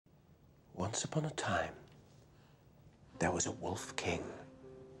Once upon a time, there was a wolf king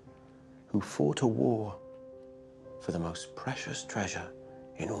who fought a war for the most precious treasure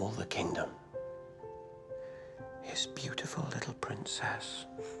in all the kingdom, his beautiful little princess.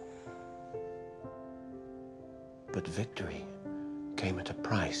 But victory came at a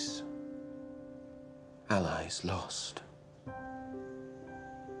price. Allies lost.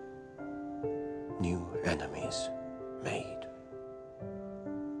 New enemies made.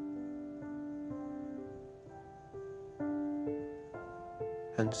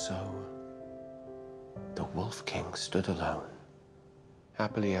 And so, the Wolf King stood alone.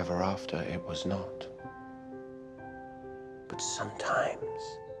 Happily ever after, it was not. But sometimes,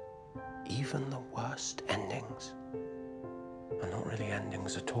 even the worst endings are not really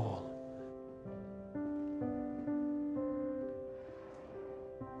endings at all.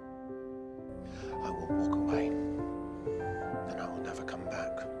 I will walk away, and I will never come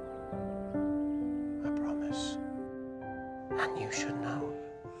back. I promise. And you should know,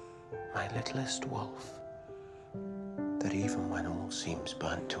 my littlest wolf, that even when all seems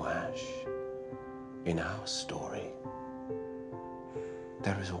burnt to ash, in our story,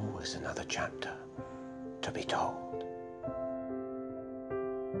 there is always another chapter to be told.